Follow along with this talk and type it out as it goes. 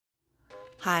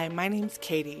Hi, my name's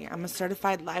Katie. I'm a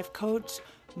certified life coach,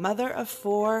 mother of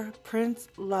 4, prince,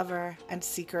 lover, and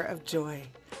seeker of joy.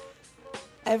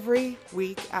 Every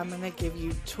week, I'm going to give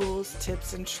you tools,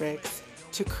 tips, and tricks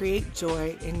to create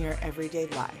joy in your everyday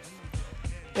life.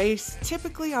 Based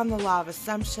typically on the law of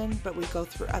assumption, but we go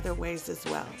through other ways as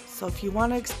well. So if you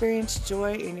want to experience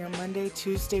joy in your Monday,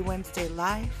 Tuesday, Wednesday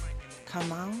life,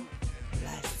 come on,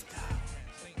 let's go.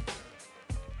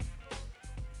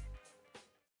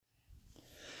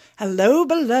 Hello,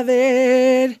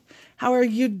 beloved. How are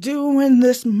you doing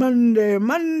this Monday?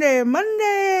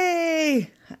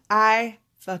 I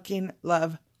fucking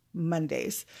love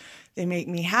Mondays. They make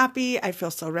me happy. I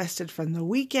feel so rested from the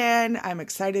weekend. I'm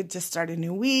excited to start a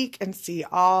new week and see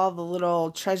all the little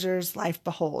treasures life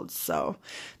beholds. So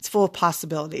it's full of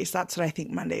possibilities. That's what I think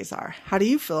Mondays are. How do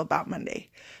you feel about Monday?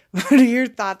 What are your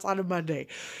thoughts on a Monday?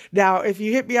 Now, if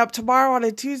you hit me up tomorrow on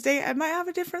a Tuesday, I might have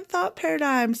a different thought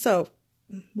paradigm. So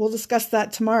we'll discuss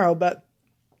that tomorrow, but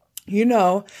you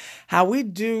know how we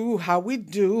do.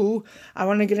 I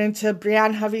want to get into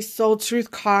Brianne Hovey's Soul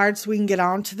Truth card so we can get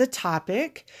on to the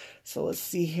topic. So let's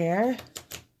see here.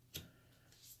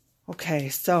 Okay,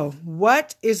 so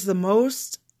what is the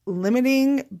most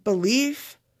limiting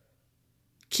belief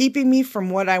keeping me from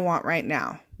what I want right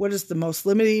now? What is the most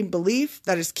limiting belief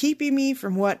that is keeping me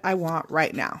from what I want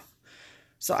right now?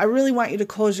 So I really want you to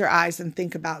close your eyes and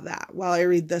think about that while I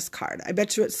read this card. I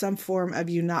bet you it's some form of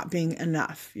you not being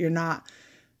enough. You're not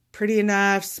pretty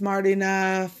enough, smart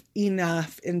enough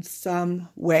in some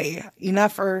way.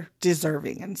 Enough or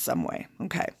deserving in some way.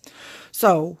 Okay.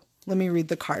 So let me read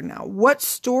the card now. What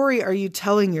story are you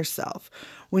telling yourself?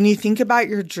 When you think about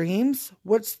your dreams,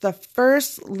 what's the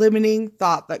first limiting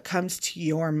thought that comes to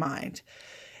your mind?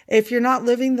 If you're not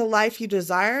living the life you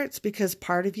desire, it's because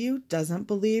part of you doesn't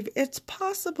believe it's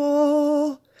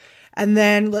possible. And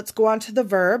then let's go on to the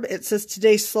verb. It says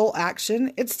today's soul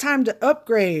action. It's time to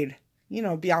upgrade. You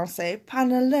know, Beyonce,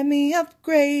 Pana, let me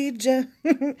upgrade ya.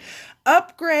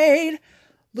 Upgrade.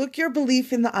 Look your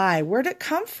belief in the eye. Where'd it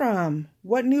come from?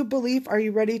 What new belief are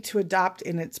you ready to adopt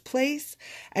in its place?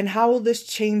 And how will this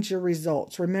change your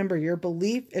results? Remember, your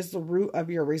belief is the root of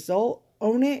your result.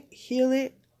 Own it, heal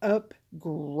it,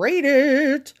 upgrade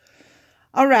it.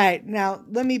 All right, now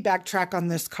let me backtrack on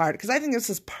this card because I think this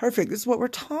is perfect. This is what we're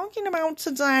talking about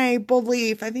today,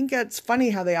 belief. I think it's funny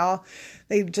how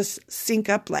they just sync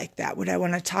up like that, what I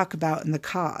want to talk about in the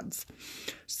cards.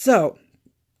 So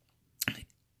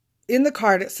in the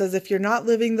card, it says, if you're not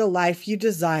living the life you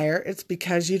desire, it's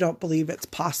because you don't believe it's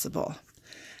possible.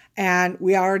 And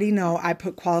we already know I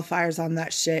put qualifiers on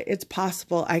that shit. It's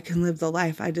possible I can live the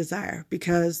life I desire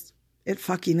because it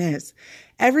fucking is.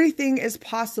 Everything is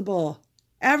possible.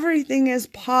 Everything is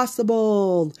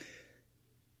possible.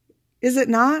 Is it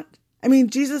not? I mean,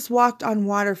 Jesus walked on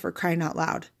water, for crying out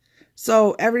loud.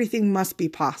 So everything must be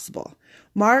possible.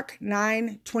 Mark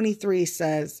 9:23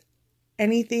 says,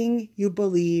 anything you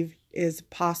believe is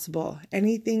possible.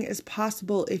 Anything is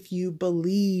possible if you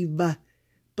believe.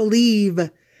 Believe.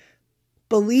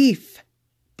 Belief.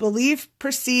 Belief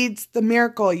precedes the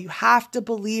miracle. You have to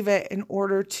believe it in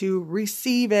order to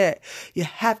receive it. You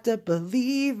have to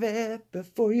believe it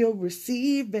before you'll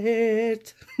receive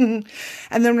it. And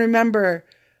then remember,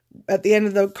 at the end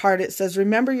of the card, it says,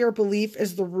 remember your belief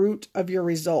is the root of your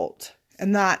result.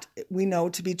 And that we know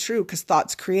to be true because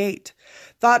thoughts create.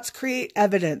 Thoughts create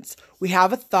evidence. We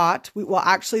have a thought.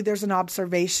 Actually, there's an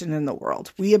observation in the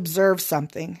world. We observe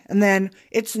something and then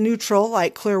it's neutral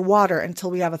like clear water until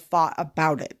we have a thought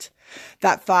about it.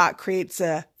 That thought creates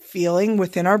a feeling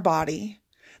within our body.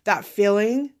 That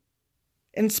feeling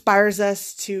inspires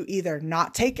us to either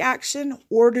not take action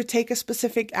or to take a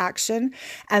specific action.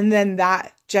 And then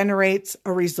that generates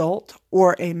a result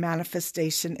or a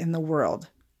manifestation in the world,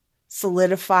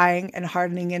 solidifying and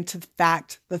hardening into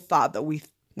the thought that we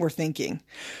were thinking.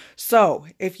 So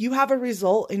if you have a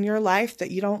result in your life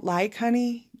that you don't like,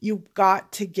 honey, you've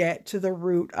got to get to the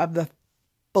root of the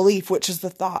belief, which is the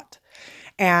thought.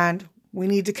 And we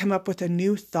need to come up with a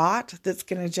new thought that's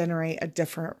going to generate a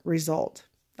different result.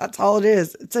 That's all it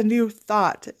is. It's a new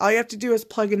thought. All you have to do is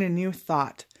plug in a new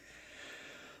thought.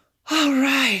 All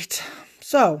right.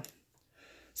 So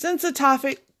since the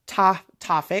topic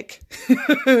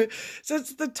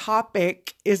since the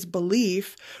topic is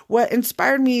belief, what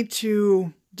inspired me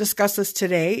to discuss this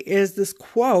today is this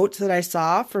quote that I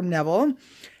saw from Neville.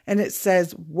 And it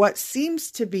says, what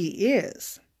seems to be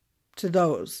is to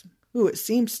those who it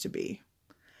seems to be.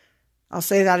 I'll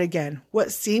say that again.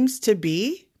 What seems to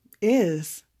be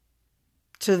is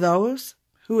to those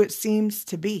who it seems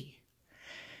to be.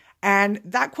 And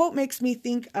that quote makes me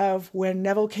think of when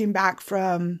Neville came back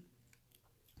from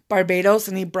Barbados,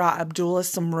 and he brought Abdullah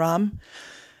some rum.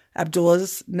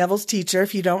 Abdullah's Neville's teacher.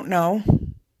 If you don't know,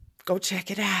 go check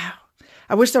it out.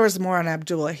 I wish there was more on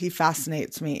Abdullah. He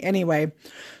fascinates me. Anyway,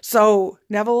 so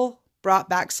Neville brought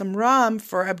back some rum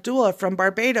for Abdullah from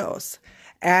Barbados.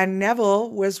 And Neville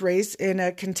was raised in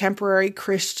a contemporary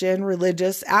Christian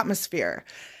religious atmosphere.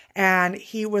 And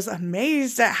he was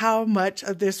amazed at how much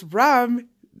of this rum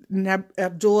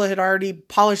Abdullah had already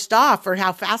polished off, or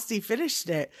how fast he finished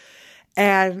it.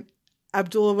 And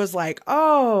Abdullah was like,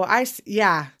 oh,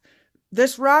 yeah,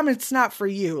 this rum, it's not for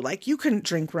you. Like, you couldn't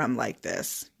drink rum like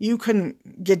this. You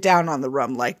couldn't get down on the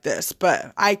rum like this,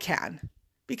 but I can.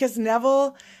 Because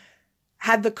Neville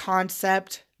had the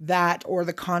concept that, or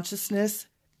the consciousness,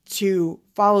 to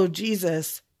follow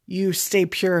Jesus, you stay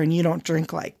pure and you don't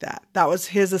drink like that. That was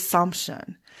his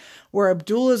assumption. Where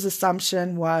Abdullah's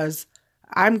assumption was,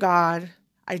 I'm God,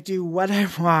 I do what I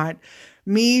want.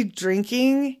 Me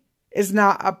drinking is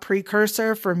not a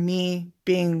precursor for me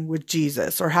being with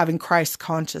Jesus or having Christ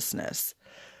consciousness.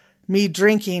 Me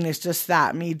drinking is just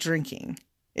that, me drinking.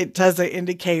 It doesn't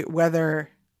indicate whether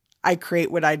I create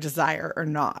what I desire or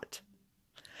not.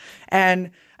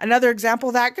 And another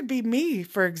example, that could be me,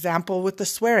 for example, with the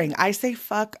swearing. I say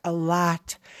fuck a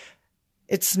lot.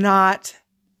 It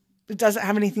doesn't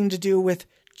have anything to do with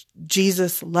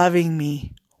Jesus loving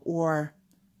me or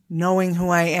knowing who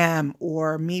I am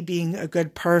or me being a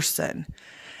good person.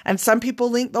 And some people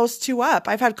link those two up.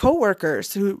 I've had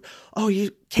coworkers who,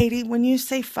 Katie, when you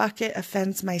say fuck, it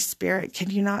offends my spirit. Can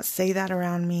you not say that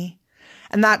around me?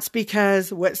 And that's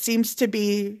because what seems to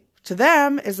be to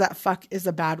them is that fuck is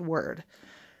a bad word.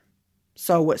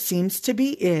 So what seems to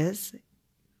be is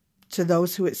to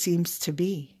those who it seems to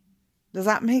be. Does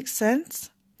that make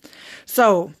sense?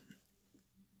 So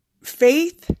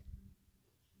faith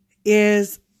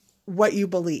is what you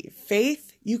believe.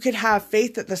 Faith, you could have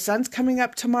faith that the sun's coming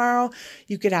up tomorrow.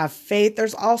 You could have faith.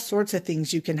 There's all sorts of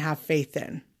things you can have faith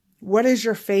in. What is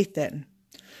your faith in?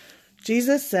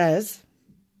 Jesus says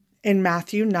in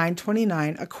Matthew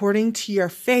 9:29, according to your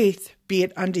faith, be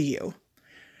it unto you.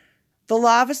 The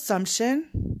law of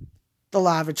assumption, the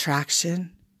law of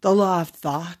attraction, the law of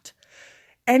thought,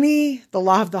 the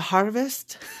law of the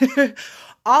harvest,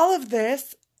 all of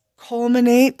this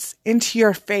culminates into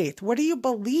your faith. What are you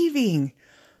believing?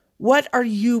 What are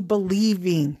you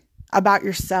believing about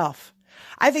yourself?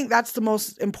 I think that's the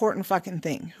most important fucking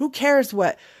thing. Who cares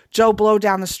what Joe Blow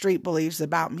down the street believes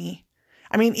about me?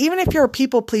 I mean, even if you're a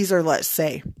people pleaser, let's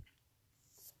say,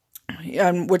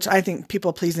 which I think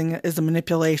people pleasing is a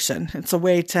manipulation. It's a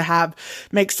way to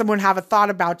make someone have a thought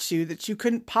about you that you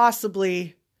couldn't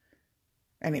possibly.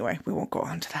 Anyway, we won't go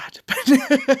on to that.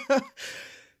 But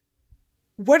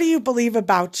what do you believe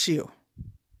about you?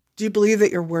 Do you believe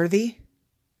that you're worthy?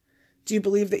 Do you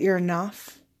believe that you're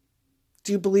enough?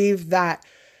 Do you believe that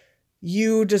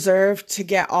you deserve to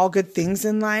get all good things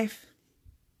in life?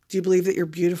 Do you believe that you're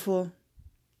beautiful?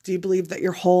 Do you believe that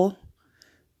you're whole?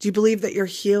 Do you believe that you're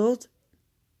healed?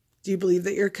 Do you believe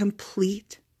that you're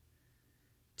complete?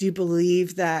 Do you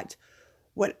believe that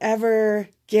whatever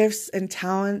gifts and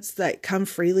talents that come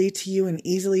freely to you and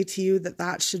easily to you,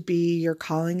 that should be your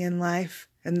calling in life?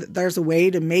 And that there's a way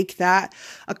to make that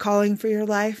a calling for your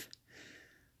life?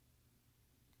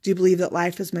 Do you believe that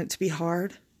life is meant to be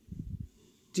hard?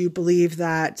 Do you believe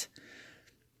that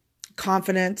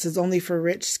confidence is only for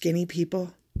rich, skinny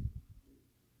people?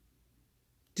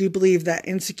 Do you believe that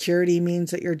insecurity means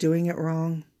that you're doing it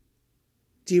wrong?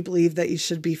 Do you believe that you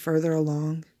should be further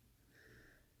along?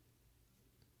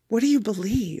 What do you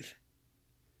believe?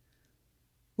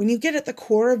 When you get at the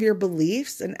core of your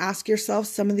beliefs and ask yourself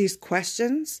some of these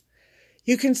questions,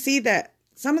 you can see that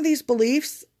some of these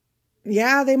beliefs,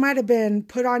 yeah, they might have been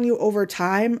put on you over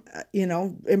time,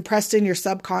 impressed in your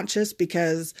subconscious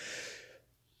because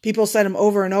people said them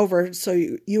over and over, so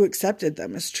you accepted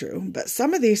them as true. But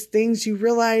some of these things you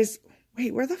realize,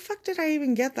 wait, where the fuck did I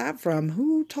even get that from?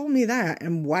 Who told me that?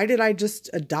 And why did I just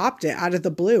adopt it out of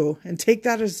the blue and take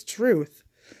that as truth?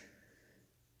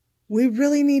 We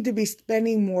really need to be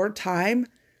spending more time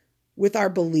with our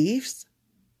beliefs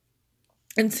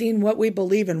and seeing what we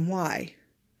believe and why.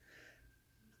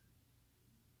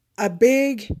 A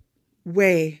big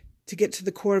way to get to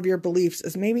the core of your beliefs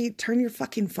is maybe turn your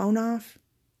fucking phone off.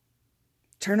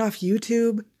 Turn off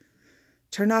YouTube.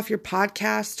 Turn off your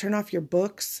podcasts. Turn off your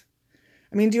books.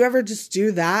 I mean, do you ever just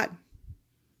do that?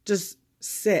 Just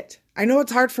sit. I know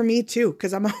it's hard for me too,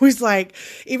 because I'm always like,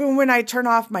 even when I turn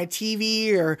off my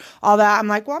TV or all that, I'm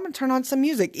like, well, I'm going to turn on some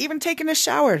music. Even taking a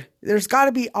shower, there's got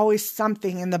to be always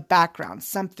something in the background.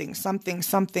 Something.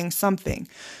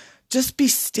 Just be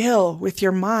still with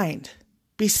your mind.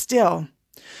 Be still.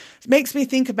 It makes me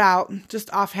think about,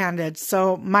 just offhanded,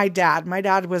 so my dad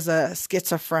was a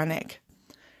schizophrenic,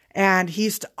 and he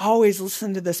used to always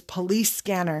listen to this police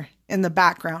scanner in the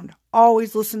background,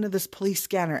 always listen to this police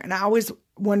scanner. And I always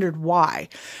wondered why.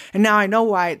 And now I know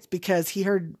why. It's because he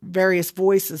heard various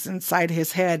voices inside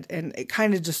his head, and it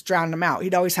kind of just drowned him out.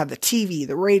 He'd always have the TV,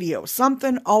 the radio,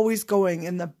 something always going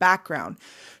in the background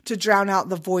to drown out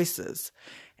the voices.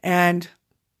 And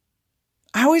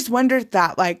I always wondered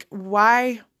that, like,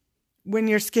 why, when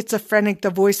you're schizophrenic, the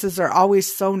voices are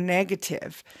always so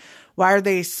negative? Why are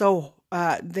they so,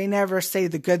 they never say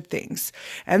the good things?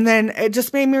 And then it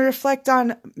just made me reflect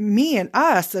on me and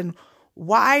us, and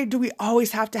why do we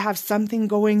always have to have something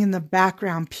going in the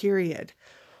background, period?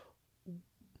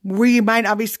 We might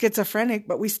not be schizophrenic,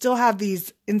 but we still have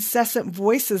these incessant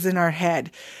voices in our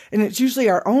head. And it's usually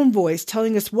our own voice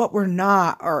telling us what we're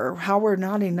not, or how we're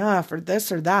not enough, or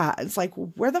this or that. It's like,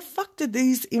 where the fuck did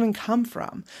these even come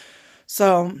from?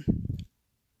 So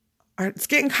it's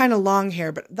getting kind of long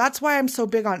here, but that's why I'm so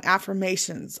big on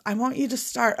affirmations. I want you to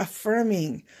start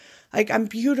affirming, like, I'm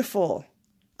beautiful,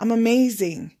 I'm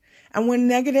amazing. And when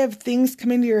negative things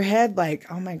come into your head, like,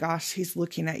 oh my gosh, he's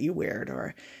looking at you weird,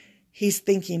 or he's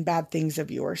thinking bad things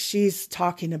of you, or she's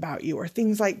talking about you, or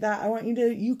things like that, I want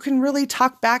you can really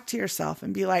talk back to yourself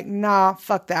and be like, nah,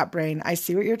 fuck that, brain. I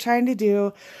see what you're trying to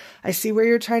do. I see where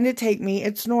you're trying to take me.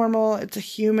 It's normal. It's a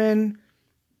human,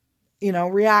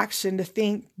 reaction to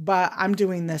think, but I'm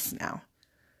doing this now.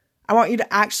 I want you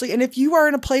to actually, and if you are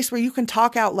in a place where you can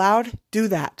talk out loud, do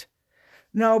that.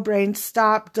 No, brain,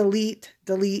 stop, delete.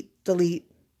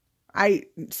 I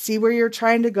see where you're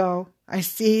trying to go. I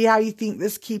see how you think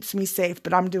this keeps me safe,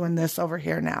 but I'm doing this over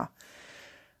here now.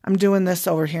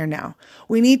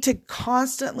 We need to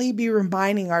constantly be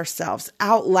reminding ourselves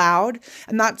out loud.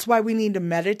 And that's why we need to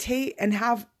meditate and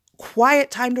have quiet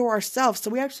time to ourselves,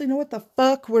 so we actually know what the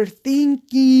fuck we're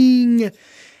thinking.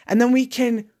 And then we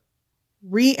can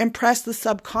re-impress the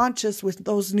subconscious with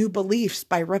those new beliefs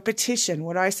by repetition.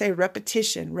 What do I say?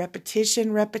 Repetition.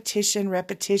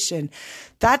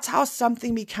 That's how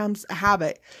something becomes a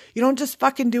habit. You don't just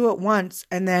fucking do it once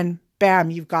and then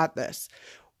bam, you've got this.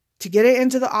 To get it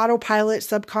into the autopilot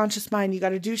subconscious mind, you got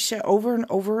to do shit over and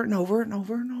over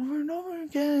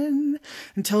again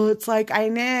until it's like, I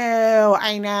know.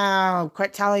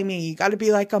 Quit telling me. You got to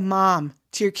be like a mom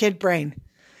to your kid brain.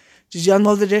 Did you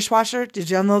unload the dishwasher? I'm going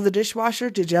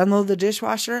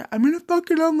to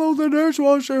fucking unload the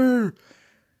dishwasher.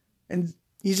 And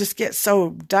you just get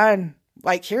so done,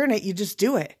 like hearing it, you just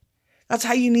do it. That's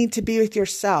how you need to be with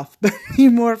yourself. But be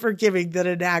more forgiving than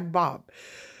a nag mom.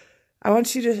 I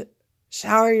want you to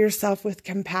shower yourself with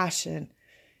compassion.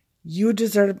 You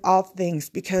deserve all things,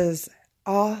 because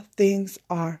all things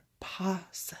are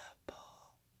possible.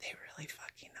 They really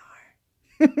fucking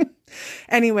are.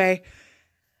 Anyway,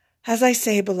 as I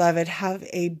say, beloved, have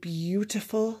a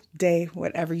beautiful day,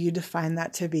 whatever you define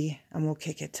that to be, and we'll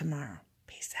kick it tomorrow.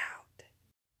 Peace out.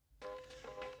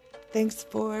 Thanks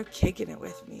for kicking it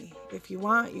with me. If you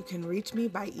want, you can reach me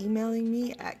by emailing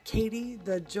me at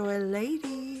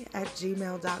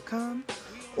katiethejoylady@gmail.com,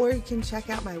 or you can check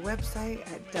out my website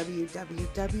at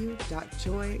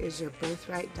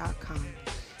www.joyisYourBirthright.com.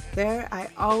 There, I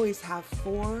always have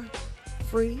 4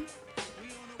 free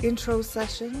intro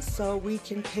sessions, so we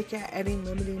can pick at any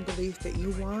limiting belief that you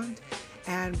want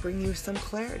and bring you some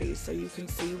clarity so you can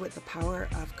see what the power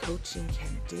of coaching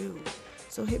can do.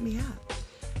 So hit me up.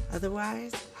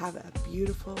 Otherwise, have a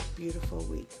beautiful, beautiful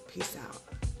week. Peace out.